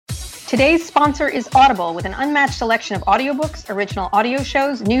Today's sponsor is Audible, with an unmatched selection of audiobooks, original audio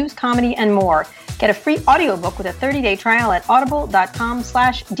shows, news, comedy, and more. Get a free audiobook with a 30-day trial at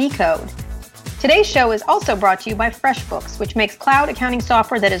audible.com/decode. Today's show is also brought to you by FreshBooks, which makes cloud accounting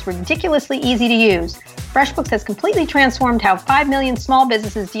software that is ridiculously easy to use. FreshBooks has completely transformed how 5 million small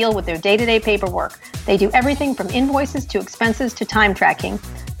businesses deal with their day-to-day paperwork. They do everything from invoices to expenses to time tracking.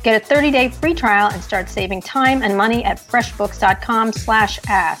 Get a 30-day free trial and start saving time and money at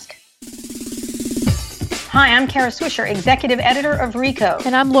freshbooks.com/ask. Hi, I'm Kara Swisher, Executive Editor of Recode.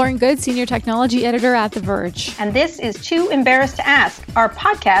 And I'm Lauren Goode, Senior Technology Editor at The Verge. And this is Too Embarrassed to Ask, our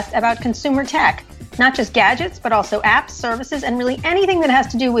podcast about consumer tech. Not just gadgets, but also apps, services, and really anything that has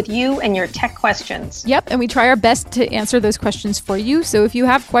to do with you and your tech questions. Yep, and we try our best to answer those questions for you. So if you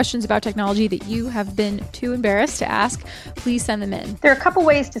have questions about technology that you have been too embarrassed to ask, please send them in. There are a couple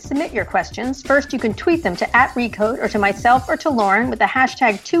ways to submit your questions. First, you can tweet them to @Recode or to myself or to Lauren with the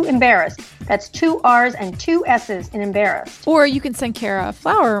hashtag #TooEmbarrassed. That's 2 R's and 2 S's in embarrassed. Or you can send Kara a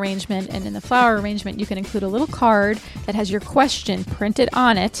flower arrangement, and in the flower arrangement, you can include a little card that has your question printed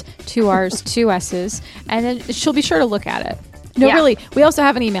on it, 2 R's, 2 S's. And then she'll be sure to look at it. No, yeah. Really, we also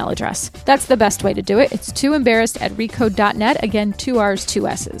have an email address. That's the best way to do it. It's tooembarrassed@recode.net. Again, 2 R's, 2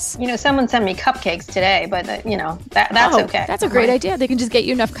 S's. You know, someone sent me cupcakes today, but, that's okay. That's a great idea. They can just get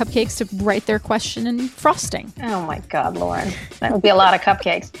you enough cupcakes to write their question in frosting. Oh, my God, Lauren. That would be a lot of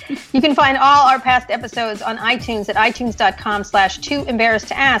cupcakes. You can find all our past episodes on iTunes at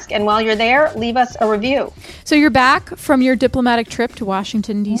itunes.com/tooembarrassedtoask. And while you're there, leave us a review. So you're back from your diplomatic trip to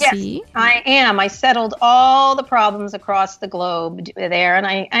Washington, D.C.? Yes, I am. I settled all the problems across the globe there, and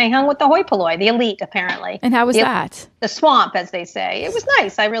I hung with the hoi polloi, the elite, apparently. And how was that? The swamp, as they say. It was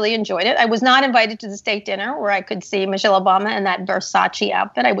nice. I really enjoyed it. I was not invited to the state dinner where I could see Michelle Obama in that Versace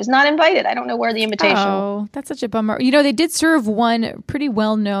outfit. I was not invited. I don't know where the invitation was. Oh, that's such a bummer. You know, they did serve one pretty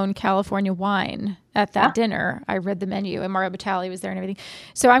well-known California wine at that dinner. I read the menu, and Mario Batali was there and everything.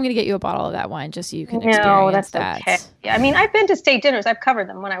 So I'm going to get you a bottle of that wine just so you can experience that. Okay. Yeah, I mean, I've been to state dinners. I've covered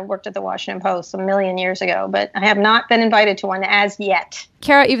them when I worked at the Washington Post a million years ago, but I have not been invited to one as yet.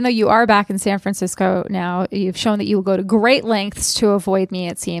 Kara, even though you are back in San Francisco now, you've shown that you will go to great lengths to avoid me,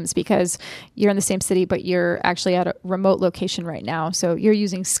 it seems, because you're in the same city, but you're actually at a remote location right now. So you're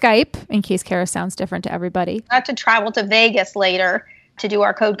using Skype, in case Kara sounds different to everybody. I have to travel to Vegas later to do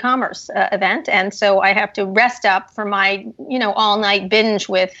our Code Commerce event. And so I have to rest up for my, all-night binge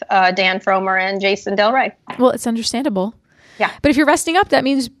with Dan Fromer and Jason Del Rey. Well, it's understandable. Yeah. But if you're resting up, that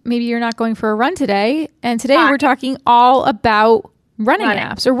means maybe you're not going for a run today. And today we're talking all about running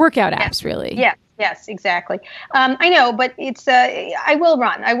apps or workout apps, really. Yes, exactly. I know, but it's I will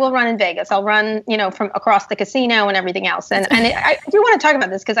run. I will run in Vegas. I'll run, from across the casino and everything else. And I do want to talk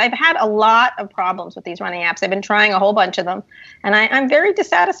about this because I've had a lot of problems with these running apps. I've been trying a whole bunch of them, and I'm very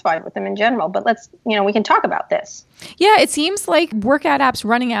dissatisfied with them in general. But let's, we can talk about this. Yeah, it seems like workout apps,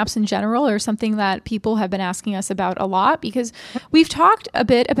 running apps in general are something that people have been asking us about a lot because we've talked a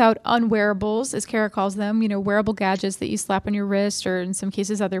bit about unwearables, as Kara calls them, wearable gadgets that you slap on your wrist or in some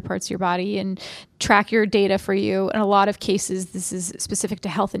cases other parts of your body and track your data for you. In a lot of cases, this is specific to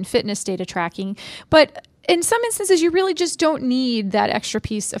health and fitness data tracking. But in some instances, you really just don't need that extra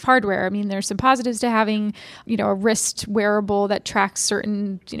piece of hardware. I mean, there's some positives to having, a wrist wearable that tracks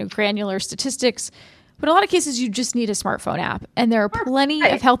certain, granular statistics. But in a lot of cases, you just need a smartphone app. And there are plenty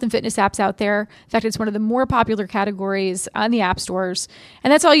of health and fitness apps out there. In fact, it's one of the more popular categories on the app stores.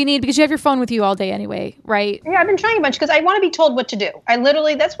 And that's all you need because you have your phone with you all day anyway, right? Yeah, I've been trying a bunch because I want to be told what to do.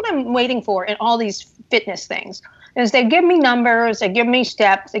 That's what I'm waiting for in all these fitness things. Is they give me numbers, they give me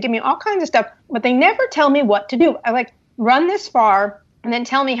steps, they give me all kinds of stuff, but they never tell me what to do. I run this far and then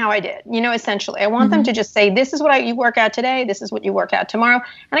tell me how I did, essentially. I want them to just say, this is what you work out today, this is what you work out tomorrow.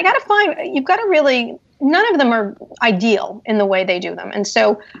 And I got to find, you've got to really, none of them are ideal in the way they do them. And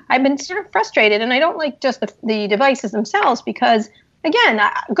so I've been sort of frustrated, and I don't like just the devices themselves because, again,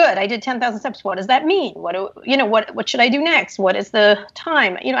 good, I did 10,000 steps. What does that mean? What should I do next? What is the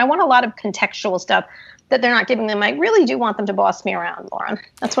time? I want a lot of contextual stuff that they're not giving them. I really do want them to boss me around, Lauren.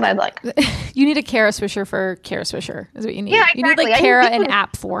 That's what I'd like. You need a Kara Swisher for Kara Swisher is what you need. Yeah, exactly. You need Kara in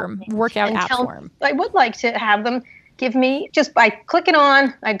app form, workout app form. I would like to have them give me, just by clicking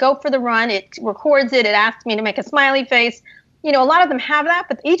on, I go for the run, it records it, it asks me to make a smiley face. A lot of them have that,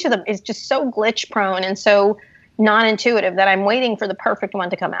 but each of them is just so glitch prone and so non-intuitive that I'm waiting for the perfect one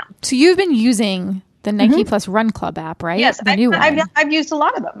to come out. So you've been using the Nike Plus Run Club app, right? Yes, the new one. I've used a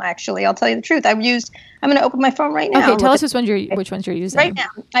lot of them, actually. I'll tell you the truth. I'm going to open my phone right now. Okay, tell us which ones you're using. Right now,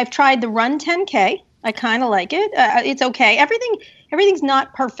 I've tried the Run 10K. I kind of like it. It's okay. Everything's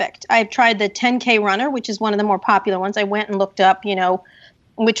not perfect. I've tried the 10K Runner, which is one of the more popular ones. I went and looked up,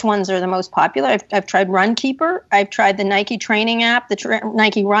 which ones are the most popular. I've tried Runkeeper. I've tried the Nike training app, the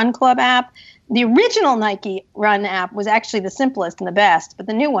Nike Run Club app. The original Nike Run app was actually the simplest and the best, but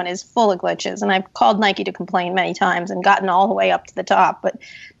the new one is full of glitches. And I've called Nike to complain many times and gotten all the way up to the top, but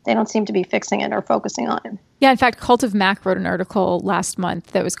they don't seem to be fixing it or focusing on it. Yeah, in fact, Cult of Mac wrote an article last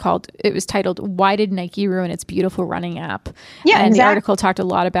month that was titled, "Why Did Nike Ruin Its Beautiful Running App?" Yeah, and exactly. The article talked a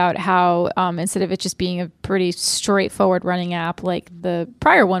lot about how instead of it just being a pretty straightforward running app like the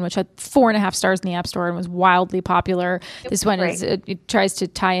prior one, which had 4.5 stars in the App Store and was wildly popular, this one is it tries to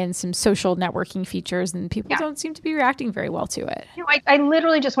tie in some social networking features, and people don't seem to be reacting very well to it. I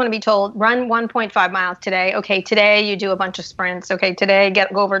literally just want to be told, run 1.5 miles today. Okay, today you do a bunch of sprints. Okay, today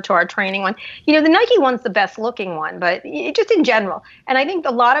go over to our training one. The Nike one's the best looking one, but just in general. And I think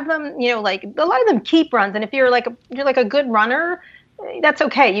a lot of them, like a lot of them keep runs. And if you're like a good runner, that's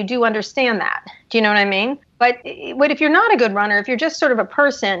okay. You do understand that. Do you know what I mean? But if you're not a good runner, if you're just sort of a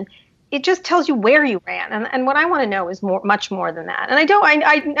person, it just tells you where you ran. And what I want to know is much more than that. And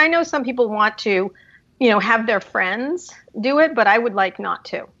I know some people want to, have their friends do it, but I would like not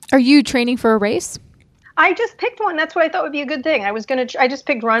to. Are you training for a race? I just picked one. That's what I thought would be a good thing. I just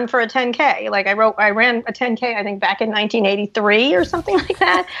picked run for a 10K. Like I ran a 10K, I think back in 1983 or something like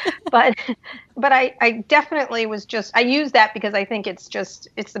that. but I definitely I used that because I think it's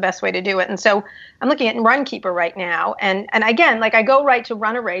the best way to do it. And so I'm looking at Runkeeper right now. And again, like I go right to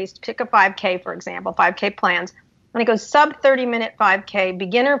run a race, pick a 5K, for example, 5K plans. And it goes sub 30-minute 5K,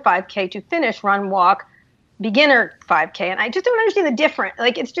 beginner 5K to finish, run, walk, beginner 5K. And I just don't understand the difference.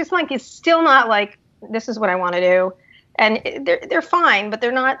 Like, it's just like, it's still not like, this is what I want to do. And they're fine, but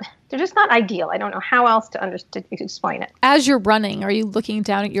they're just not ideal. I don't know how else to explain it. As you're running, are you looking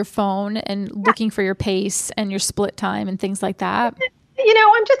down at your phone and looking for your pace and your split time and things like that?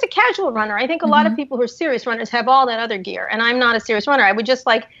 I'm just a casual runner. I think a lot of people who are serious runners have all that other gear, and I'm not a serious runner. I would just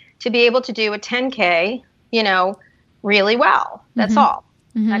like to be able to do a 10K, really well. That's all.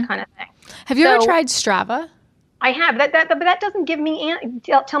 That kind of thing. Have you ever tried Strava? I have. But that doesn't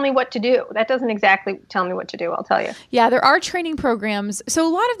tell me what to do. That doesn't exactly tell me what to do, I'll tell you. Yeah, there are training programs. So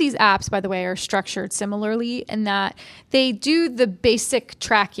a lot of these apps, by the way, are structured similarly in that they do the basic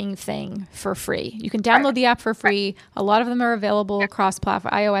tracking thing for free. You can download the app for free. A lot of them are available across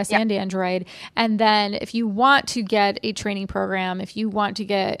platform, iOS and Android. And then if you want to get a training program, if you want to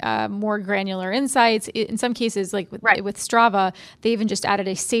get more granular insights, in some cases, like with Strava, they even just added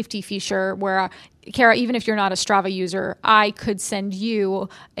a safety feature where Kara, even if you're not a Strava user, I could send you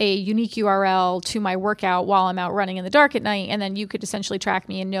a unique URL to my workout while I'm out running in the dark at night. And then you could essentially track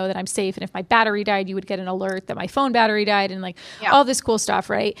me and know that I'm safe. And if my battery died, you would get an alert that my phone battery died and all this cool stuff,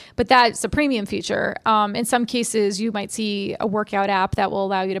 right? But that's a premium feature. In some cases, you might see a workout app that will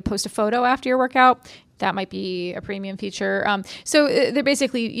allow you to post a photo after your workout. That might be a premium feature. So they're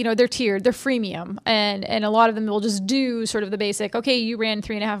basically, they're tiered, they're freemium. And a lot of them will just do sort of the basic, okay, you ran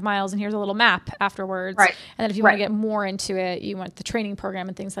 3.5 miles and here's a little map afterwards. Right. And then if you want to get more into it, you want the training program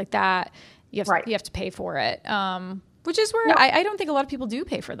and things like that, you have to pay for it, which is where I don't think a lot of people do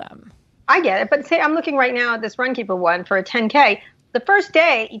pay for them. I get it. But say I'm looking right now at this Runkeeper one for a 10K. The first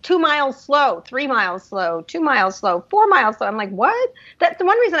day, 2 miles slow, 3 miles slow, 2 miles slow, 4 miles slow. I'm like, what? That's the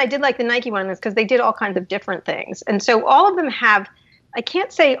one reason I did like the Nike one is because they did all kinds of different things. And so all of them I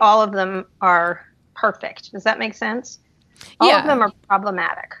can't say all of them are perfect. Does that make sense? All of them are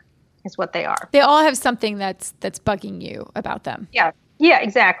problematic is what they are. They all have something that's bugging you about them. Yeah,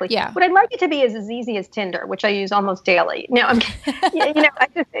 exactly. Yeah. What I'd like it to be is as easy as Tinder, which I use almost daily. No, it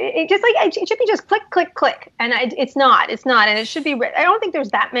should be just click, click, click. And it's not. And it should be, I don't think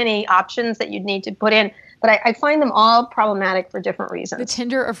there's that many options that you'd need to put in, but I find them all problematic for different reasons. The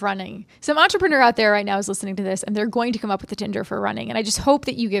Tinder of running. Some entrepreneur out there right now is listening to this and they're going to come up with the Tinder for running. And I just hope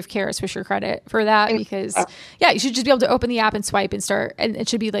that you give Kara Swisher credit for that because you should just be able to open the app and swipe and start. And it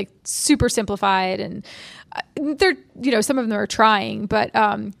should be like super simplified and they're, some of them are trying, but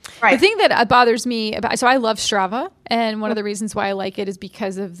the thing that bothers me about, so I love Strava, and one of the reasons why I like it is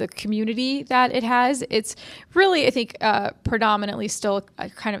because of the community that it has. It's really, I think, predominantly still a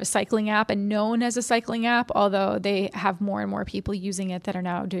kind of a cycling app and known as a cycling app, although they have more and more people using it that are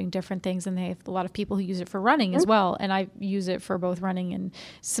now doing different things, and they have a lot of people who use it for running as well, and I use it for both running and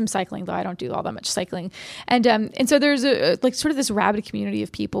some cycling, though I don't do all that much cycling. And so there's sort of this rabid community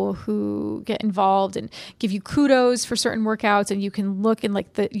of people who get involved and give you kudos for certain workouts, and you can look in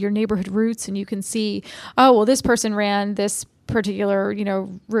your neighborhood routes and you can see, oh, well, this person ran this particular,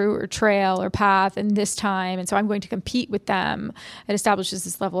 route or trail or path in this time. And so I'm going to compete with them. It establishes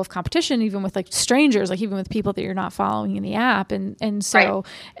this level of competition, even with strangers, even with people that you're not following in the app. And so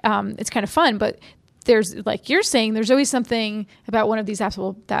it's kind of fun, but there's, like you're saying, there's always something about one of these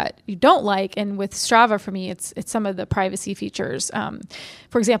apps that you don't like. And with Strava, for me, it's some of the privacy features.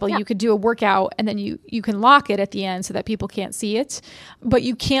 For example, you could do a workout and then you can lock it at the end so that people can't see it, but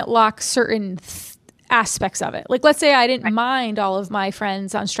you can't lock certain aspects of it. Like, let's say I didn't mind all of my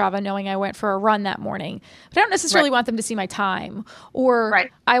friends on Strava knowing I went for a run that morning, but I don't necessarily want them to see my time, or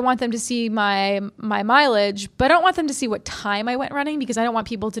I want them to see my mileage, but I don't want them to see what time I went running, because I don't want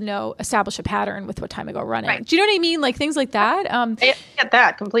people to establish a pattern with what time I go running. Do you know what I mean? Like things like that. I get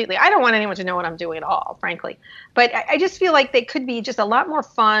that completely. I don't want anyone to know what I'm doing at all, frankly. But I just feel like they could be just a lot more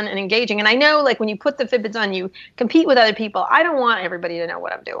fun and engaging. And I know, like, when you put the Fitbits on, you compete with other people. I don't want everybody to know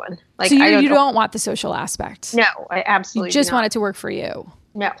what I'm doing. Like, so you don't want the social aspect. No, I absolutely You just do not. want it to work for you.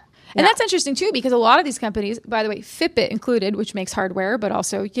 No. And that's interesting too, because a lot of these companies, by the way, Fitbit included, which makes hardware, but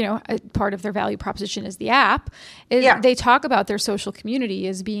also, a part of their value proposition is the app, they talk about their social community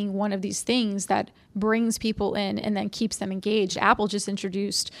as being one of these things that brings people in and then keeps them engaged. Apple just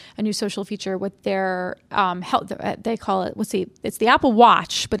introduced a new social feature with their health. They call it, it's the Apple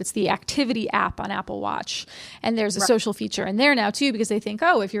Watch, but it's the activity app on Apple Watch. And there's a social feature in there now too, because they think,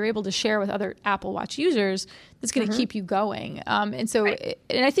 if you're able to share with other Apple Watch users, it's going to keep you going. And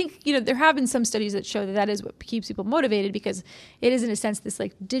I think, there have been some studies that show that is what keeps people motivated, because it is, in a sense, this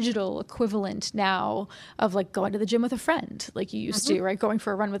like digital equivalent now of like going to the gym with a friend, like you used to, right? Going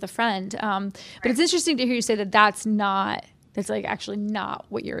for a run with a friend. But it's interesting to hear you say that's like actually not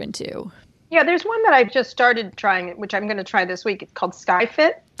what you're into. Yeah, there's one that I've just started trying, which I'm going to try this week. It's called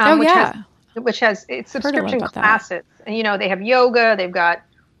SkyFit. Which has it's subscription classes. And, they have yoga, they've got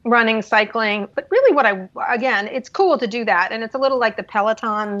running, cycling, but really it's cool to do that. And it's a little like the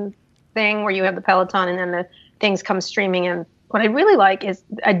Peloton thing, where you have the Peloton and then the things come streaming in. What I really like is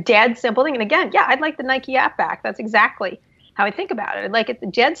a dead simple thing. And again, I'd like the Nike app back. That's exactly how I think about it. I'd like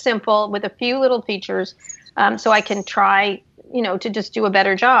it dead simple with a few little features, so I can try, to just do a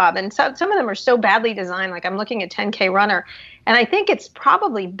better job. And so some of them are so badly designed. Like, I'm looking at 10K Runner, and I think it's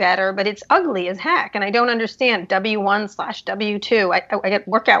probably better, but it's ugly as heck. And I don't understand W1/W2. I get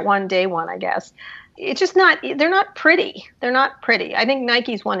workout 1, day 1, I guess. It's just they're not pretty. They're not pretty. I think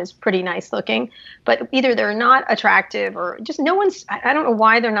Nike's one is pretty nice looking, but either they're not attractive, or just I don't know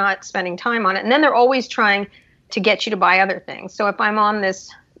why they're not spending time on it. And then they're always trying to get you to buy other things. So if I'm on this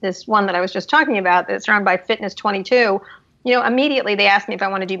one that I was just talking about, that's run by Fitness 22, immediately they ask me if I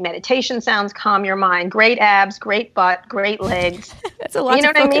want to do meditation sounds, calm your mind, great abs, great butt, great legs. That's a lot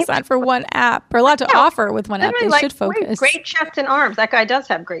to focus on for one app, or a lot to offer with one app. They should focus. Great chest and arms. That guy does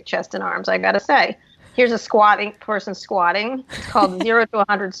have great chest and arms, I got to say. Here's a person squatting. It's called 0 to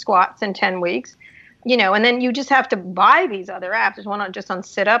 100 squats in 10 weeks. And then you just have to buy these other apps. There's one just on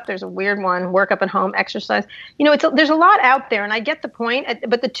sit up. There's a weird one, work up at home, exercise. There's a lot out there, and I get the point.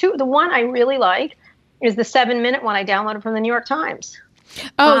 But the one I really like is the 7-minute one I downloaded from the New York Times.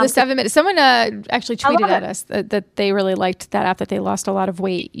 Oh, the 7 minutes. Someone actually tweeted at us that they really liked that app, that they lost a lot of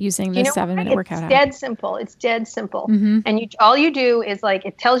weight using the 7-minute workout app. It's dead simple. And all you do is, like,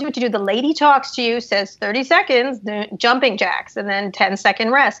 it tells you what to do. The lady talks to you, says 30 seconds, jumping jacks, and then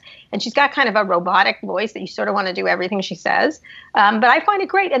 10-second rest. And she's got kind of a robotic voice that you sort of want to do everything she says. But I find it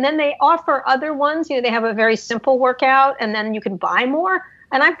great. And then they offer other ones. They have a very simple workout, and then you can buy more.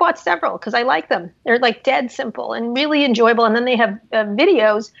 And I've bought several because I like them. They're like dead simple and really enjoyable. And then they have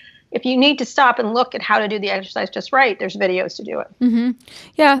videos. If you need to stop and look at how to do the exercise just right, there's videos to do it.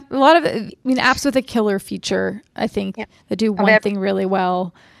 Yeah, a lot of apps with a killer feature, I think, that do one thing really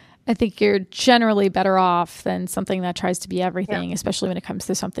well. I think you're generally better off than something that tries to be everything, especially when it comes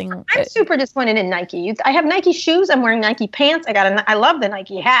to something. I'm super disappointed in Nike. I have Nike shoes. I'm wearing Nike pants. I love the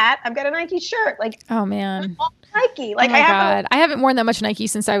Nike hat. I've got a Nike shirt. Like, oh man, Nike. Like, oh my God. I haven't worn that much Nike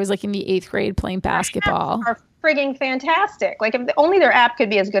since I was like in the 8th grade playing basketball. Are frigging fantastic. Like, if only their app could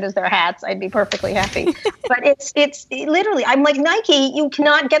be as good as their hats, I'd be perfectly happy. But it's literally, I'm like, Nike, you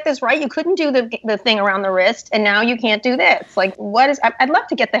cannot get this right. You couldn't do the thing around the wrist, and now you can't do this. Like, I'd love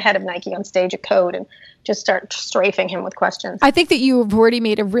to get the head of Nike on stage at Code and just start strafing him with questions. I think that you have already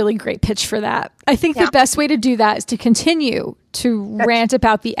made a really great pitch for that. I think the best way to do that is to continue to rant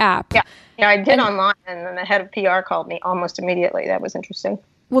about the app. Yeah, I did online, and then the head of PR called me almost immediately. That was interesting.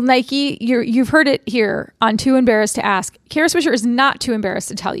 Well, Nike, you've heard it here on Too Embarrassed to Ask. Kara Swisher is not too embarrassed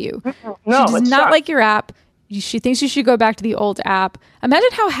to tell you. No, she does not like your app. She thinks you should go back to the old app. Imagine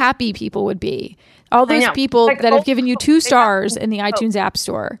how happy people would be. All those people that have given you 2 stars in the iTunes App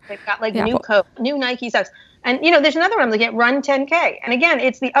Store. They've got like new Nike stuff. And, there's another one I'm looking at, Run 10K. And again,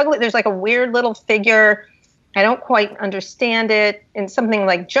 it's the ugly, there's like a weird little figure. I don't quite understand it. And something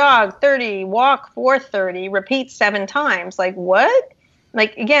like jog 30, walk 430, repeat 7 times. Like, what?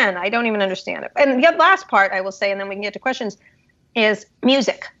 Like, again, I don't even understand it. And the last part I will say, and then we can get to questions, is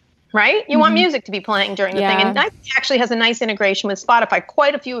music, right? You want music to be playing during the thing. And Nike actually has a nice integration with Spotify.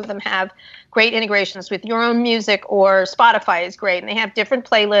 Quite a few of them have great integrations with your own music, or Spotify is great. And they have different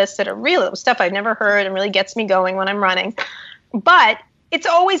playlists that are real stuff I've never heard and really gets me going when I'm running. But it's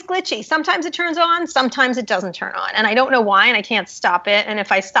always glitchy. Sometimes it turns on, sometimes it doesn't turn on. And I don't know why, and I can't stop it. And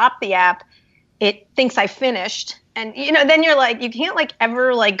if I stop the app, it thinks I finished. And, then you're like, you can't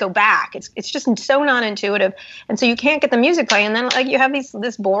ever go back. It's just so non-intuitive. And so you can't get the music playing. And then you have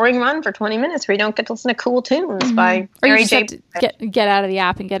this boring run for 20 minutes where you don't get to listen to cool tunes by Mary J. Or you just have to get out of the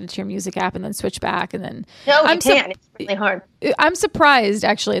app and get into your music app and then switch back. And then no, you can't. It's really hard. I'm surprised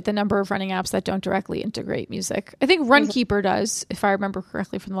actually at the number of running apps that don't directly integrate music. I think Runkeeper does, if I remember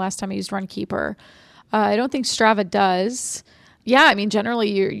correctly from the last time I used Runkeeper. I don't think Strava does. Yeah, I mean, generally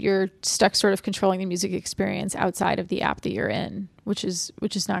you're stuck sort of controlling the music experience outside of the app that you're in, which is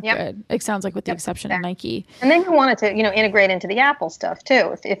not good. It sounds like with the exception of Nike. And then you want it to, integrate into the Apple stuff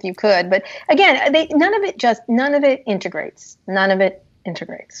too, if you could. But again, none of it integrates. None of it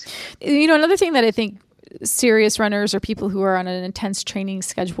integrates. Another thing that I think serious runners or people who are on an intense training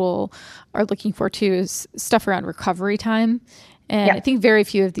schedule are looking for too is stuff around recovery time. And I think very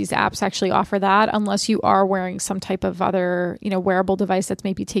few of these apps actually offer that unless you are wearing some type of other, wearable device that's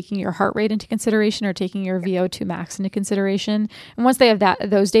maybe taking your heart rate into consideration or taking your VO2 max into consideration. And once they have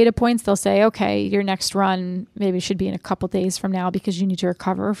those data points, they'll say, okay, your next run maybe should be in a couple days from now because you need to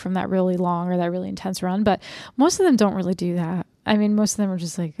recover from that really long or that really intense run. But most of them don't really do that. I mean, most of them are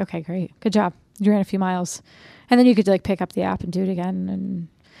just like, okay, great. Good job. You ran a few miles. And then you could pick up the app and do it again. And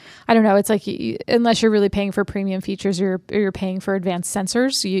I don't know. It's like unless you're really paying for premium features or you're paying for advanced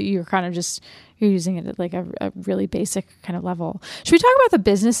sensors, you're kind of just you're using it at a really basic kind of level. Should we talk about the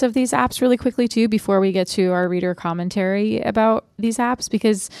business of these apps really quickly too before we get to our reader commentary about these apps?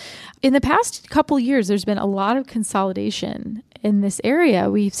 Because in the past couple years, there's been a lot of consolidation in this area.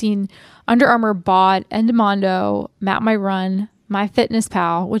 We've seen Under Armour bought Endomondo, Map My Run,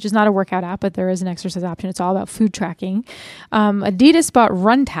 MyFitnessPal, which is not a workout app, but there is an exercise option. It's all about food tracking. Adidas bought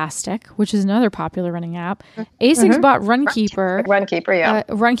Runtastic, which is another popular running app. ASICS bought Runkeeper. Runkeeper, yeah.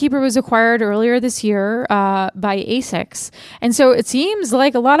 Runkeeper was acquired earlier this year by ASICS. And so it seems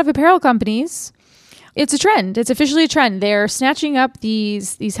like a lot of apparel companies, it's a trend. It's officially a trend. They're snatching up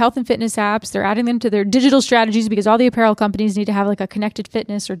these health and fitness apps. They're adding them to their digital strategies because all the apparel companies need to have a connected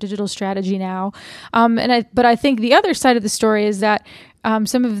fitness or digital strategy now. But I think the other side of the story is that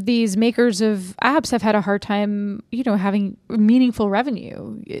some of these makers of apps have had a hard time, having meaningful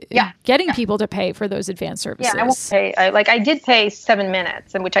revenue, getting people to pay for those advanced services. Yeah, I won't pay. I did pay 7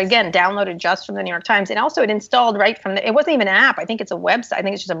 minutes, and which I, again, downloaded just from the New York Times. And also it installed right from it wasn't even an app. I think it's a website. I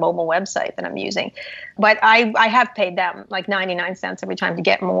think it's just a mobile website that I'm using. But I have paid them 99 cents every time to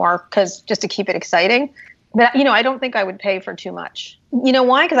get more, just to keep it exciting. But, I don't think I would pay for too much. You know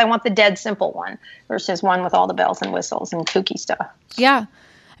why? Because I want the dead simple one versus one with all the bells and whistles and kooky stuff. Yeah.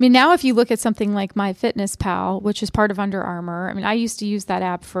 I mean, now if you look at something like MyFitnessPal, which is part of Under Armour, I mean, I used to use that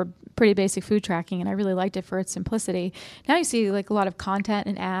app for pretty basic food tracking, and I really liked it for its simplicity. Now you see a lot of content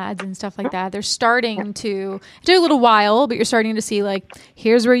and ads and stuff like that. They're starting to, it took a little while, but you're starting to see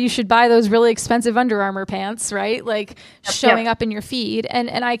here's where you should buy those really expensive Under Armour pants, right? Showing up in your feed.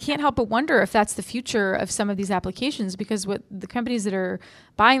 And I can't help but wonder if that's the future of some of these applications, because what the companies that are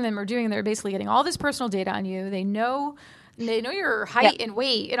buying them are doing, they're basically getting all this personal data on you. They know your height and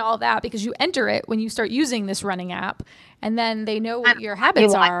weight and all that because you enter it when you start using this running app, and then they know what your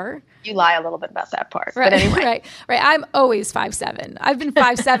habits are. You lie a little bit about that part. Right, but anyway. Right. I'm always 5'7". I've been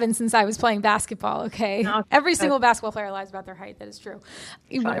 5'7" since I was playing basketball, okay? Every single basketball player lies about their height. That is true.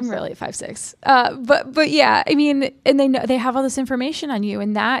 I'm really 5'6". But yeah, I mean, and they have all this information on you,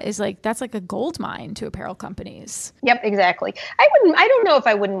 and that is that's like a gold mine to apparel companies. Yep, exactly. I don't know if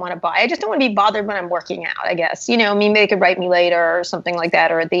I wouldn't want to buy. I just don't want to be bothered when I'm working out, I guess. They could write me later or something like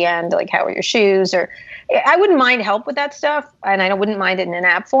that, or at the end, how are your shoes? Or I wouldn't mind help with that stuff, and I wouldn't mind it in an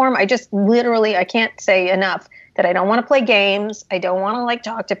app form. I just literally, I can't say enough that I don't want to play games. I don't want to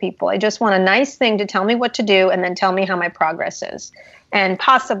talk to people. I just want a nice thing to tell me what to do and then tell me how my progress is. And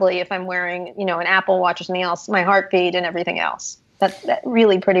possibly if I'm wearing, an Apple Watch or something else, my heartbeat and everything else. That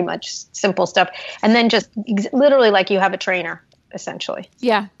really pretty much simple stuff. And then just literally you have a trainer, essentially.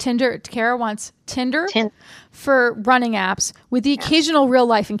 Yeah. Tinder. Kara wants Tinder for running apps with the occasional real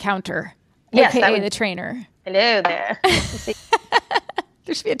life encounter. Yes, AKA the trainer. Hello there.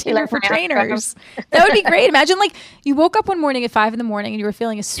 There should be a Tinder for trainers. That would be great. Imagine you woke up one morning at 5 a.m. and you were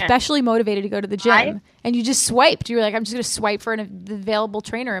feeling especially motivated to go to the gym, and you just swiped. You were like, I'm just going to swipe for an available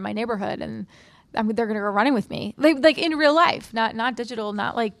trainer in my neighborhood, and they're going to go running with me, like in real life, not digital,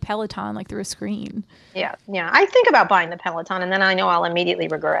 not like Peloton, like through a screen. Yeah. I think about buying the Peloton, and then I know I'll immediately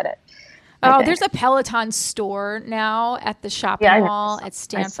regret it. There's a Peloton store now at the shopping mall at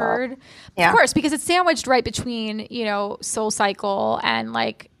Stanford. Of course, because it's sandwiched right between, Soul Cycle and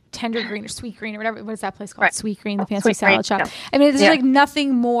like Tender Green or Sweet Green or whatever. What is that place called? Right. Sweet Green, the fancy salad shop. Yeah. I mean, there's like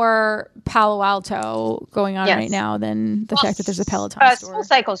nothing more Palo Alto going on right now than the fact that there's a Peloton store. Soul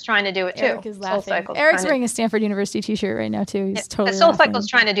Cycle's trying to do it too. Eric is laughing. Eric's wearing a Stanford University t-shirt right now too. He's totally Soul Cycle's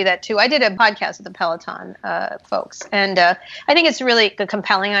trying to do that too. I did a podcast with the Peloton folks, and I think it's really a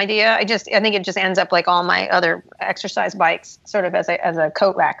compelling idea. I think it just ends up like all my other exercise bikes, sort of as a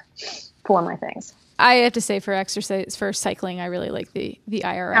coat rack for my things. I have to say, for cycling, I really like the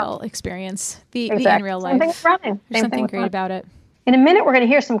IRL experience, the in real life. There's something great about it. In a minute, we're going to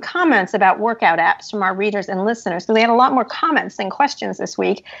hear some comments about workout apps from our readers and listeners, because we had a lot more comments than questions this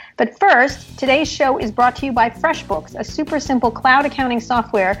week. But first, today's show is brought to you by FreshBooks, a super simple cloud accounting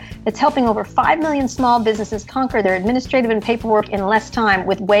software that's helping over 5 million small businesses conquer their administrative and paperwork in less time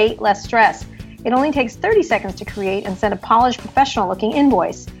with way less stress. It only takes 30 seconds to create and send a polished, professional-looking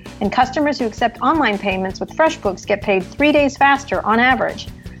invoice. And customers who accept online payments with FreshBooks get paid 3 days faster on average.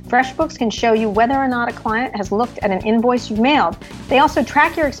 FreshBooks can show you whether or not a client has looked at an invoice you've mailed. They also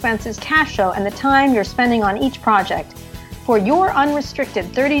track your expenses, cash flow, and the time you're spending on each project. For your unrestricted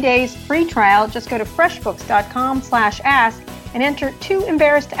 30 days free trial, just go to freshbooks.com/ask and enter Too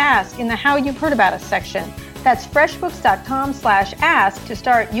Embarrassed to Ask in the How You've Heard About Us section. That's freshbooks.com/ask to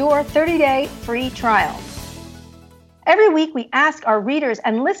start your 30-day free trial. Every week, we ask our readers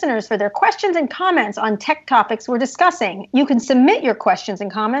and listeners for their questions and comments on tech topics we're discussing. You can submit your questions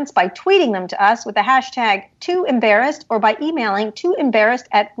and comments by tweeting them to us with the hashtag #TooEmbarrassed or by emailing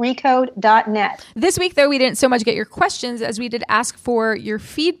tooembarrassed@recode.net. This week, though, we didn't so much get your questions as we did ask for your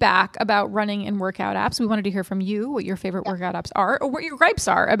feedback about running and workout apps. We wanted to hear from you what your favorite workout apps are or what your gripes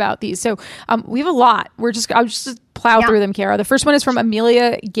are about these. So we have a lot. I'll just plow through them, Kara. The first one is from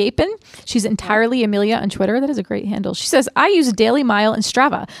Amelia Gapin. She's entirely Amelia on Twitter. That is a great handle. She says, I use Daily Mile and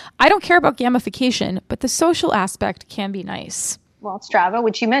Strava. I don't care about gamification, but the social aspect can be nice. Well, Strava,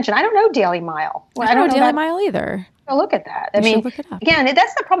 which you mentioned. I don't know Daily Mile. Well, I don't know Daily Mile either. Look at that. I mean, again,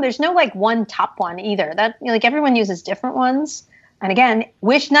 that's the problem. There's no like one top one either. That like everyone uses different ones. And again,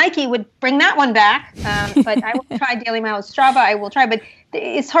 wish Nike would bring that one back. But I will try Daily Mile with Strava. I will try, but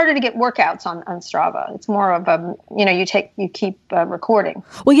it's harder to get workouts on Strava. It's more of you keep recording.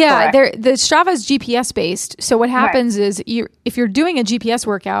 Well, yeah, the Strava is GPS based. So what happens is if you're doing a GPS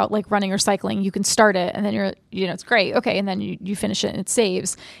workout like running or cycling, you can start it and then it's great. Okay, and then you finish it and it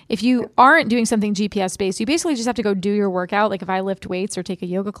saves. If you aren't doing something GPS based, you basically just have to go do your workout. Like if I lift weights or take a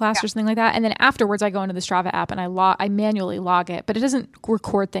yoga class or something like that, and then afterwards I go into the Strava app and I manually log it, but it doesn't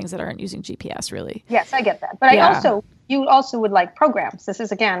record things that aren't using GPS really. Yes, I get that. But you also would like programs. This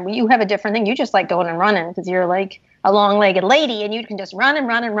is, again, you have a different thing. You just like going and running because you're like a long-legged lady and you can just run and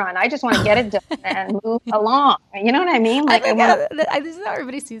run and run. I just want to get it done and move along. You know what I mean? Like this is how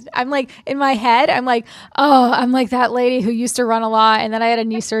everybody sees me. I'm like, in my head, I'm like, oh, I'm like that lady who used to run a lot and then I had a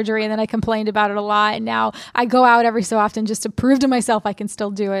knee surgery and then I complained about it a lot. And now I go out every so often just to prove to myself I can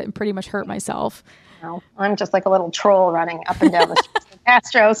still do it and pretty much hurt myself. No, I'm just like a little troll running up and down the streets of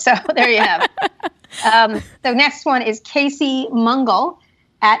Castro. So there you have it. The next one is Casey Mungle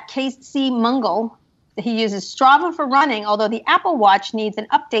at Casey Mungle. He uses Strava for running, although the Apple Watch needs an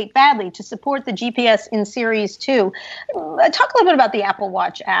update badly to support the GPS in Series 2. Talk a little bit about the Apple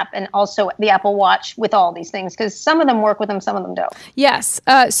Watch app and also the Apple Watch with all these things, because some of them work with them, some of them don't. Yes.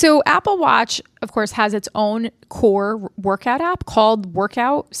 So Apple Watch, of course, has its own core workout app called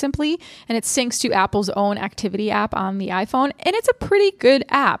Workout simply, and it syncs to Apple's own activity app on the iPhone, and it's a pretty good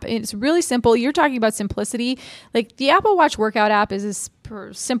app. It's really simple. You're talking about simplicity. Like the Apple Watch workout app is as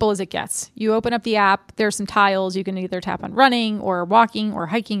simple as it gets. You open up the app, there's some tiles. You can either tap on running or walking or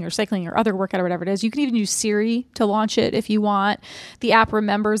hiking or cycling or other workout or whatever it is. You can even use Siri to launch it if you want. The app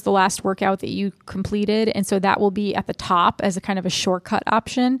remembers the last workout that you completed, and so that will be at the top as a kind of a shortcut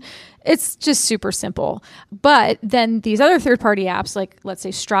option. It's just super simple. But then these other third-party apps, like let's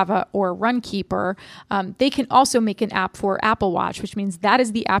say Strava or Runkeeper, they can also make an app for Apple Watch, which means that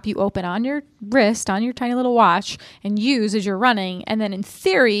is the app you open on your wrist, on your tiny little watch, and use as you're running. And then in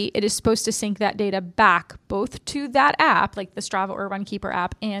theory, it is supposed to sync that data back both to that app, like the Strava or Runkeeper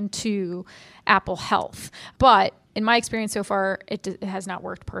app, and to Apple Health. But in my experience so far, it has not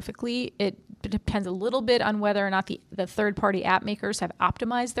worked perfectly. It depends a little bit on whether or not the third-party app makers have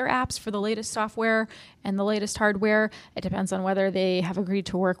optimized their apps for the latest software and the latest hardware. It depends on whether they have agreed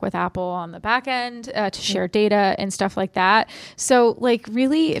to work with Apple on the back end to share data and stuff like that. So like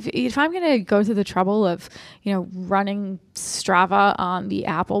really, if I'm going to go through the trouble of, running Strava on the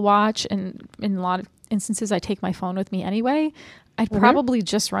Apple Watch, and in a lot of instances I take my phone with me anyway, I'd probably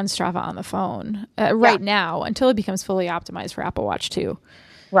just run Strava on the phone now until it becomes fully optimized for Apple Watch 2.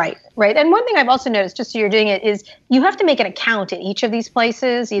 Right. And one thing I've also noticed, just so you're doing it, is you have to make an account at each of these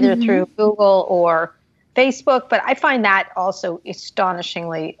places, either through Google or Facebook. But I find that also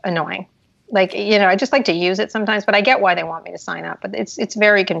astonishingly annoying. Like, I just like to use it sometimes, but I get why they want me to sign up. But it's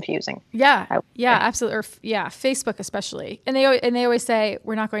very confusing. Yeah, absolutely. Or Facebook especially. And they always say,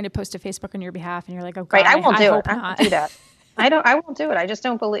 we're not going to post to Facebook on your behalf. And you're like, oh, God, right. I won't do it. I won't do that. I won't do it. I just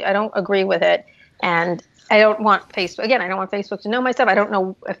I don't agree with it. And I don't want Facebook. Again, I don't want Facebook to know my stuff. I don't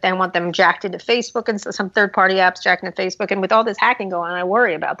know if they want them jacked into Facebook and some third-party apps jacked into Facebook. And with all this hacking going on, I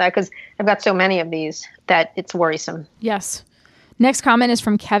worry about that because I've got so many of these that it's worrisome. Yes. Next comment is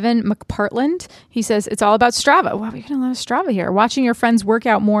from Kevin McPartland. He says, it's all about Strava. Wow, we got a lot of Strava here. Watching your friends work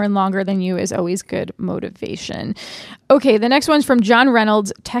out more and longer than you is always good motivation. Okay, the next one's from John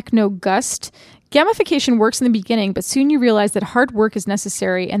Reynolds, Techno Gust. Gamification works in the beginning, but soon you realize that hard work is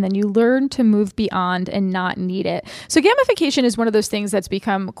necessary, and then you learn to move beyond and not need it. So gamification is one of those things that's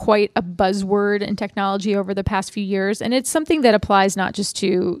become quite a buzzword in technology over the past few years, and it's something that applies not just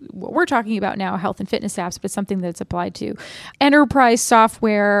to what we're talking about now, health and fitness apps, but something that's applied to enterprise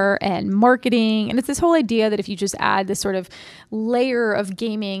software and marketing. And it's this whole idea that if you just add this sort of layer of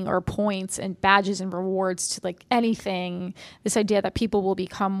gaming or points and badges and rewards to like anything, this idea that people will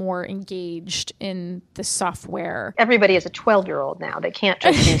become more engaged in the software. Everybody is a 12-year-old now. They can't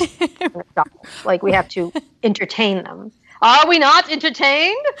just use like we have to entertain them. Are we not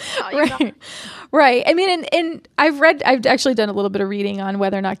entertained? Right. I mean, and I've actually done a little bit of reading on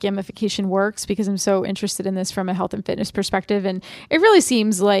whether or not gamification works because I'm so interested in this from a health and fitness perspective. And it really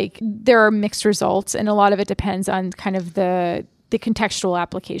seems like there are mixed results, and a lot of it depends on kind of the contextual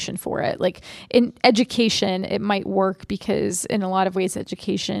application for it. Like in education, it might work because in a lot of ways,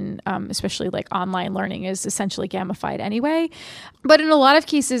 education, especially like online learning, is essentially gamified anyway. But in a lot of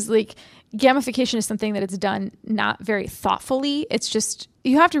cases, like gamification is something that it's done not very thoughtfully. It's just,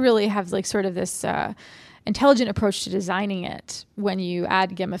 you have to really have like sort of this intelligent approach to designing it when you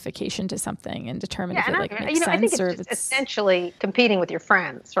add gamification to something and determine if it makes sense. I think it's essentially competing with your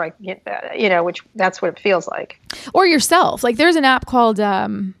friends, right? Which that's what it feels like. Or yourself. Like there's an app called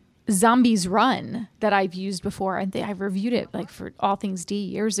Zombies Run that I've used before, and I've reviewed it like for All Things D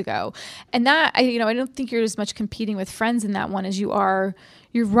years ago. And that, I don't think you're as much competing with friends in that one as you're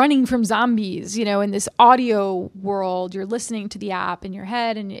running from zombies, in this audio world. You're listening to the app in your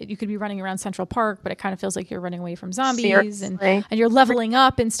head, and you could be running around Central Park, but it kind of feels like you're running away from zombies, and you're leveling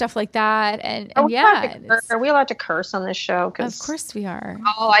up and stuff like that. Are we allowed to curse on this show? Of course we are.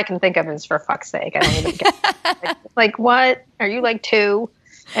 All I can think of is for fuck's sake. I don't even get like what? Are you like 2?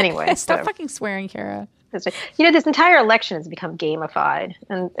 Anyway. Stop fucking swearing, Kara. This entire election has become gamified,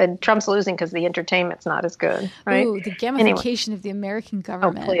 and Trump's losing because the entertainment's not as good, right? Ooh, the gamification of the American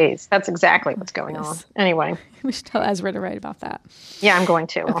government. Oh, please. That's exactly what's going on. Anyway. We should tell Ezra to write about that. Yeah, I'm going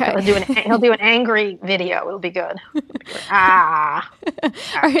to. Okay. He'll do an angry video. It'll be good. All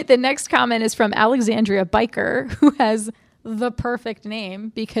right, the next comment is from Alexandria Biker, who has the perfect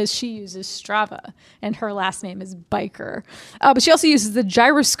name because she uses Strava and her last name is Biker. But she also uses the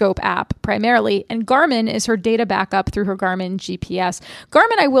gyroscope app primarily, and Garmin is her data backup through her Garmin GPS.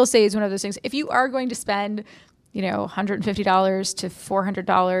 Garmin, I will say, is one of those things. If you are going to spend $150 to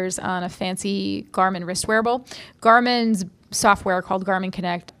 $400 on a fancy Garmin wrist wearable, Garmin's software called Garmin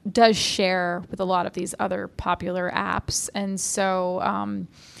Connect does share with a lot of these other popular apps. And so,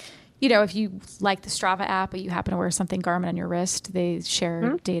 if you like the Strava app, but you happen to wear something Garmin on your wrist, they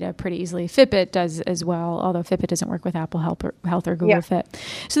share data pretty easily. Fitbit does as well, although Fitbit doesn't work with Apple Health or Google Fit.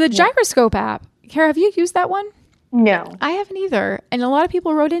 So the gyroscope app, Kara, have you used that one? No. I haven't either. And a lot of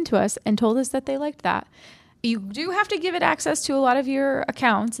people wrote into us and told us that they liked that. You do have to give it access to a lot of your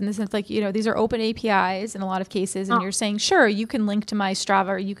accounts in the sense, like, these are open APIs in a lot of cases. And you're saying, sure, you can link to my Strava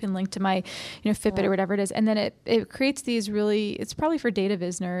or you can link to my, Fitbit or whatever it is. And then it creates these really, it's probably for data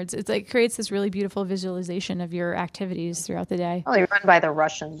viz nerds. It's like creates this really beautiful visualization of your activities throughout the day. Probably run by the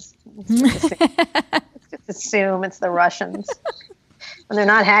Russians. Let's just assume it's the Russians. And they're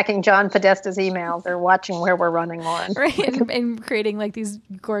not hacking John Podesta's emails. They're watching where we're running on. Right. And creating like these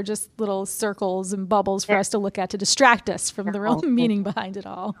gorgeous little circles and bubbles for us to look at to distract us from the real meaning behind it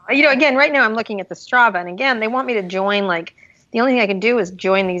all. Again, right now I'm looking at the Strava, and again, they want me to join, like, the only thing I can do is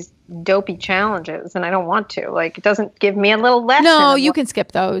join these dopey challenges, and I don't want to. Like, it doesn't give me a little lesson. No, you can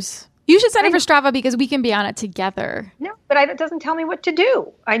skip those. You should sign up for Strava because we can be on it together. No, but it doesn't tell me what to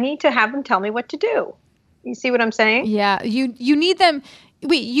do. I need to have them tell me what to do. You see what I'm saying? Yeah, you need them.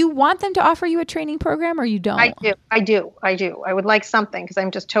 Wait, you want them to offer you a training program, or you don't? I do. I would like something because I'm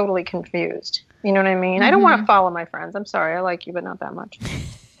just totally confused. You know what I mean? I don't want to follow my friends. I'm sorry. I like you, but not that much.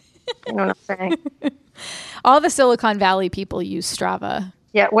 You know what I'm saying? All the Silicon Valley people use Strava.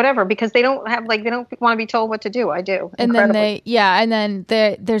 Yeah, whatever, because they don't want to be told what to do. I do. And then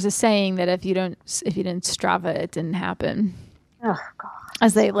there's a saying that if you didn't Strava, it didn't happen. Oh God.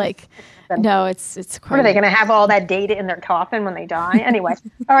 As they no, it's quite. What are they going to have all that data in their coffin when they die? Anyway,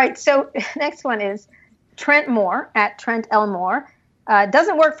 all right. So next one is Trent Moore at Trent L. Moore.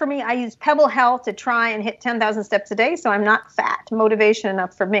 Doesn't work for me. I use Pebble Health to try and hit 10,000 steps a day, so I'm not fat. Motivation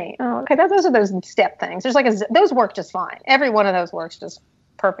enough for me. Oh, okay, those are those step things. There's those work just fine. Every one of those works just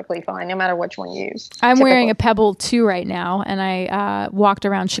perfectly fine, no matter which one you use. I'm wearing a Pebble 2 right now, and I walked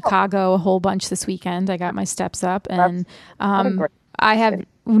around Chicago a whole bunch this weekend. I got my steps up, and I have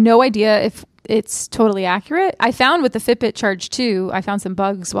no idea if it's totally accurate. I found with the Fitbit Charge 2, I found some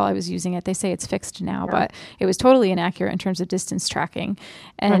bugs while I was using it. They say it's fixed now, but it was totally inaccurate in terms of distance tracking.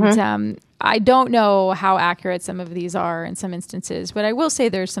 And I don't know how accurate some of these are in some instances, but I will say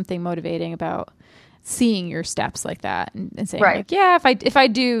there's something motivating about seeing your steps like that and saying, like, yeah, if I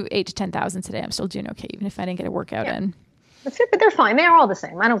do 8 to 10,000 today, I'm still doing okay, even if I didn't get a workout in. That's it, but they're fine. They're all the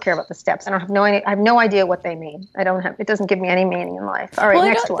same. I don't care about the steps. I have no idea what they mean. It doesn't give me any meaning in life. All right, well,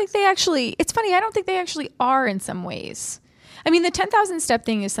 next I don't think they actually, it's funny, I don't think they actually are in some ways. I mean, the 10,000 step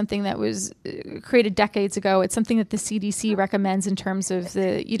thing is something that was created decades ago. It's something that the CDC recommends in terms of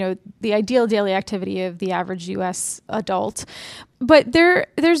the ideal daily activity of the average U.S. adult. But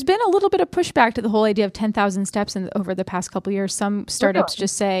there's been a little bit of pushback to the whole idea of 10,000 steps over the past couple of years. Some startups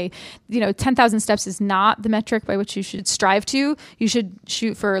just say, 10,000 steps is not the metric by which you should strive to. You should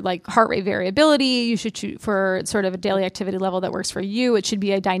shoot for like heart rate variability. You should shoot for sort of a daily activity level that works for you. It should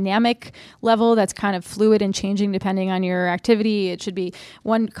be a dynamic level that's kind of fluid and changing depending on your activity. It should be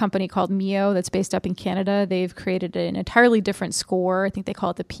one company called Mio that's based up in Canada. They've created an entirely different score. I think they call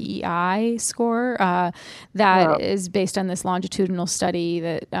it the PEI score that is based on this longitudinal study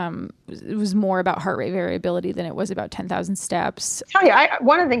that it was more about heart rate variability than it was about 10,000 steps. Tell you,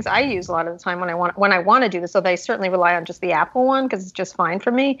 one of the things I use a lot of the time when I want to do this, so they certainly rely on just the Apple one because it's just fine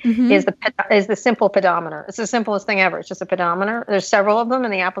for me, is the simple pedometer. It's the simplest thing ever. It's just a pedometer. There's several of them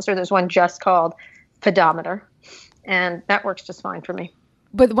in the Apple Store. There's one just called pedometer, and that works just fine for me.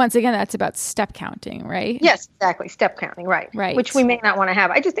 But once again, that's about step counting, right? Yes, exactly. Step counting, right. Which we may not want to have.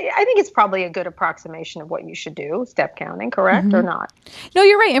 I think it's probably a good approximation of what you should do, step counting, correct or not? No,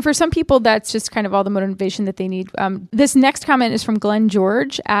 you're right. And for some people, that's just kind of all the motivation that they need. This next comment is from Glenn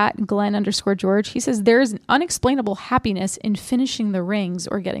George at Glenn_George. He says, there is an unexplainable happiness in finishing the rings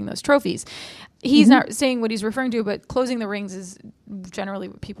or getting those trophies. He's not saying what he's referring to, but closing the rings is generally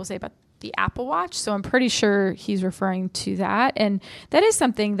what people say about the Apple Watch. So I'm pretty sure he's referring to that. And that is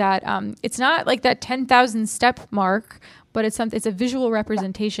something that it's not like that 10,000 step mark, but it's a visual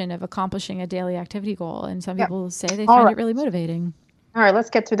representation of accomplishing a daily activity goal. And some people say they find it really motivating. All right, let's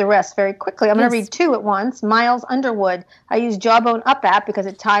get through the rest very quickly. I'm going to read 2 at once. Miles Underwood. I use Jawbone Up app because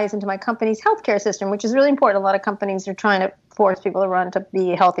it ties into my company's healthcare system, which is really important. A lot of companies are trying to force people to run to be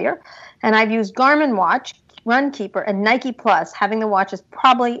healthier. And I've used Garmin Watch, Runkeeper, and Nike Plus. Having the watch is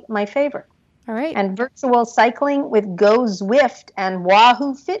probably my favorite. All right. And virtual cycling with Go Zwift and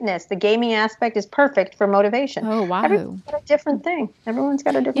Wahoo Fitness. The gaming aspect is perfect for motivation. Oh, Wahoo. Everyone's got a different thing.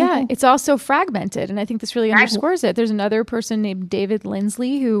 Yeah, it's also fragmented, and I think this really underscores it. There's another person named David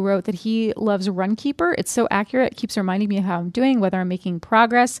Lindsley who wrote that he loves Runkeeper. It's so accurate. It keeps reminding me of how I'm doing, whether I'm making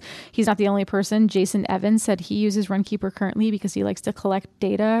progress. He's not the only person. Jason Evans said he uses Runkeeper currently because he likes to collect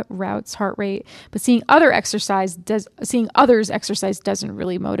data, routes, heart rate, but seeing others exercise doesn't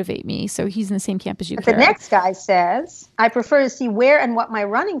really motivate me. So he's in the same camp as you. But the next guy says, I prefer to see where and what my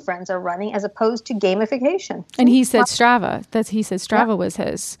running friends are running as opposed to gamification. And he said Strava. He said Strava was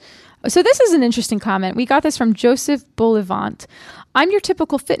his. So this is an interesting comment. We got this from Joseph Bolivant. I'm your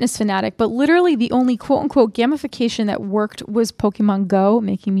typical fitness fanatic, but literally the only quote-unquote gamification that worked was Pokemon Go,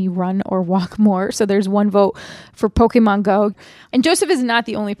 making me run or walk more. So there's 1 vote for Pokemon Go. And Joseph is not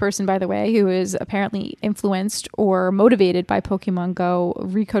the only person, by the way, who is apparently influenced or motivated by Pokemon Go.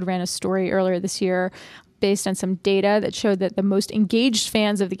 Recode ran a story earlier this year based on some data that showed that the most engaged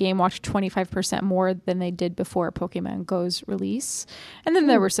fans of the game watched 25% more than they did before Pokemon Go's release. And then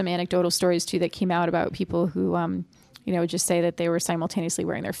there were some anecdotal stories too that came out about people who just say that they were simultaneously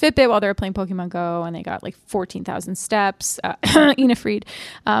wearing their Fitbit while they were playing Pokemon Go, and they got like 14,000 steps. Ina Fried,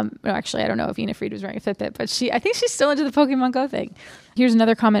 no, actually, I don't know if Ina Fried was wearing a Fitbit, but I think she's still into the Pokemon Go thing. Here's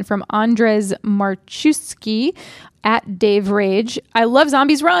another comment from Andres Marchuski at Dave Rage. I love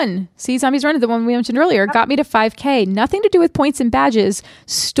Zombies Run. See, Zombies Run, the one we mentioned earlier, got me to 5K. Nothing to do with points and badges,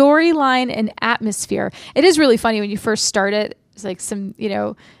 storyline and atmosphere. It is really funny when you first start it. It's like some,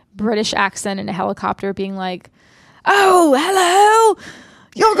 British accent in a helicopter being like, "Oh, hello.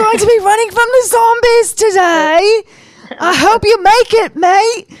 You're going to be running from the zombies today. I hope you make it,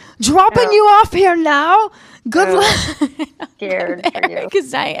 mate. Dropping you off here now. Good luck." Scared for you.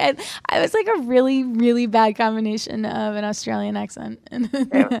 Because I was like a really, really bad combination of an Australian accent.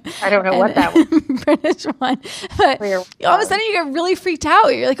 I don't know what that was. British one. But all of a sudden you get really freaked out.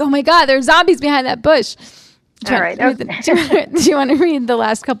 You're like, oh my God, there's zombies behind that bush. All right. Do you want to read the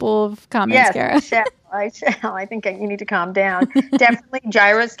last couple of comments, Kara? Yes, I shall. I think you need to calm down. Definitely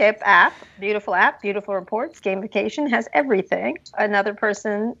Gyroscope app, beautiful reports, gamification, has everything. Another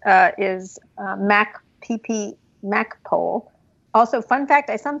person is Mac Pole. Also, fun fact,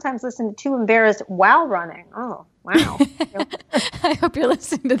 I sometimes listen to Too Embarrassed while running. Oh, wow. I hope you're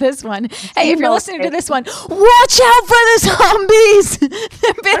listening to this one. Hey, if you're listening to this one, watch out for the zombies.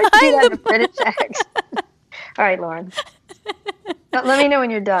 They're behind the British accent. All right, Lauren. Let me know when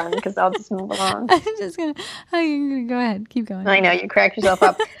you're done, because I'll just move along. I'm gonna go ahead. Keep going. I know, you cracked yourself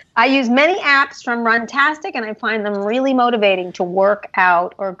up. I use many apps from Runtastic, and I find them really motivating to work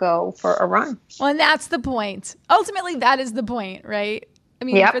out or go for a run. Well, and that's the point. Ultimately, that is the point, right? I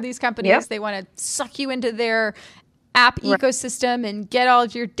mean, for these companies, they want to suck you into their app ecosystem and get all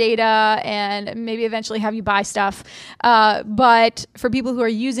of your data and maybe eventually have you buy stuff. But for people who are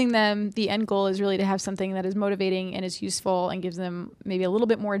using them, the end goal is really to have something that is motivating and is useful and gives them maybe a little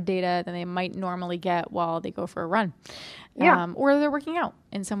bit more data than they might normally get while they go for a run. Or they're working out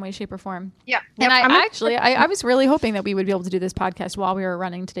in some way, shape, or form. Yeah. And I was really hoping that we would be able to do this podcast while we were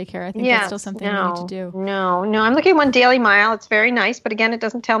running to take care. I think that's still something we need to do. No. I'm looking at one Daily Mile. It's very nice, but again, it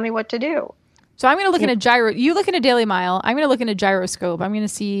doesn't tell me what to do. So I'm going to look at you look at a Daily Mile. I'm going to look at a Gyroscope. I'm going to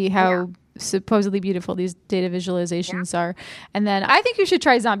see how supposedly beautiful these data visualizations are. And then I think you should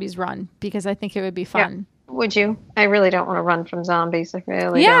try Zombies Run, because I think it would be fun. Yeah. Would you? I really don't want to run from zombies. I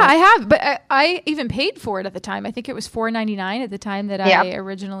really don't. I have. But I even paid for it at the time. I think it was $4.99 at the time that I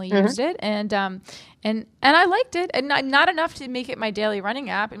originally used it. And I liked it. And not enough to make it my daily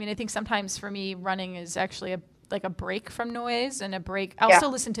running app. I mean, I think sometimes for me, running is actually like a break from noise and a break. I'll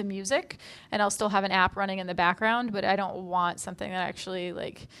still listen to music and I'll still have an app running in the background, but I don't want something that actually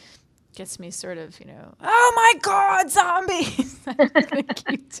like gets me sort of, oh my God, zombies. I'm gonna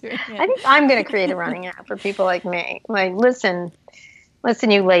keep doing it. I think I'm going to create a running app for people like me. Like, listen,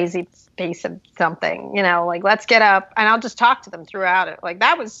 you lazy piece of something, like, let's get up, and I'll just talk to them throughout it. Like,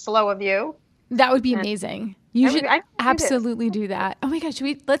 that was slow of you. That would be amazing. You should absolutely do that. Oh my gosh,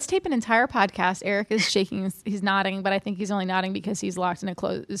 let's tape an entire podcast. Eric is shaking. He's nodding, but I think he's only nodding because he's locked in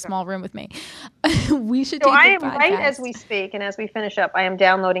a small room with me. We should tape a podcast. I am right as we speak, and as we finish up, I am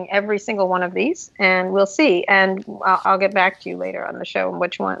downloading every single one of these, and we'll see. And I'll get back to you later on the show,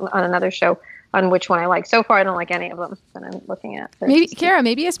 on another show, on which one I like. So far, I don't like any of them that I'm looking at. Maybe, Kara,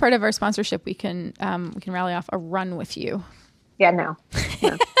 maybe as part of our sponsorship, we can rally off a run with you. Yeah, no.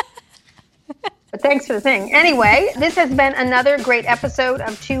 But thanks for the thing. Anyway, this has been another great episode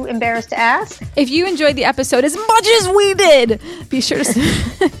of Too Embarrassed to Ask. If you enjoyed the episode as much as we did, be sure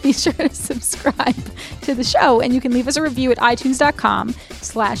to subscribe to the show, and you can leave us a review at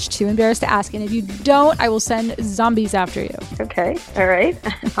itunes.com/Too Embarrassed to Ask. And if you don't, I will send zombies after you. Okay.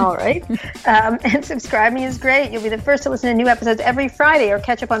 All right. And subscribing is great. You'll be the first to listen to new episodes every Friday, or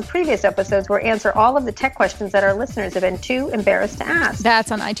catch up on previous episodes where we answer all of the tech questions that our listeners have been too embarrassed to ask.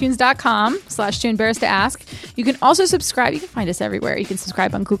 That's on itunes.com/Too Embarrassed to Ask. You can also subscribe. You can find us everywhere. You can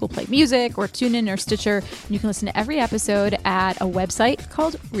subscribe on Google Play Music or TuneIn or Stitcher. And you can listen to every episode at a website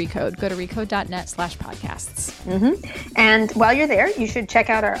called Recode. Go to recode.net/podcasts. Mm-hmm. And while you're there, you should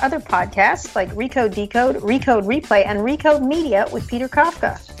check out our other podcasts like Recode Decode, Recode Replay, and Recode Media with Peter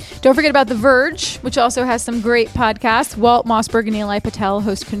Kafka. Don't forget about The Verge, which also has some great podcasts. Walt Mossberg and Nilay Patel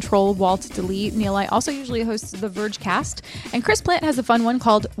host Control, Walt, Delete. Nilay also usually hosts The Verge Cast. And Chris Plant has a fun one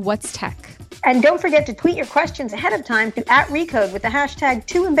called What's Tech? And don't forget to tweet your questions ahead of time to @Recode with the hashtag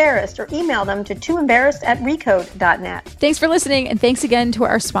 #TooEmbarrassed or email them to tooembarrassed@recode.net. Thanks for listening, and thanks again to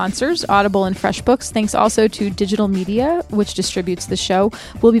our sponsors, Audible and FreshBooks. Thanks also to Digital Media, which distributes the show.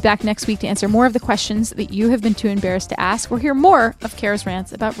 We'll be back next week to answer more of the questions that you have been too embarrassed to ask or hear more of Kara's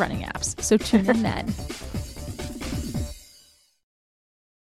rants about running apps. So tune in then.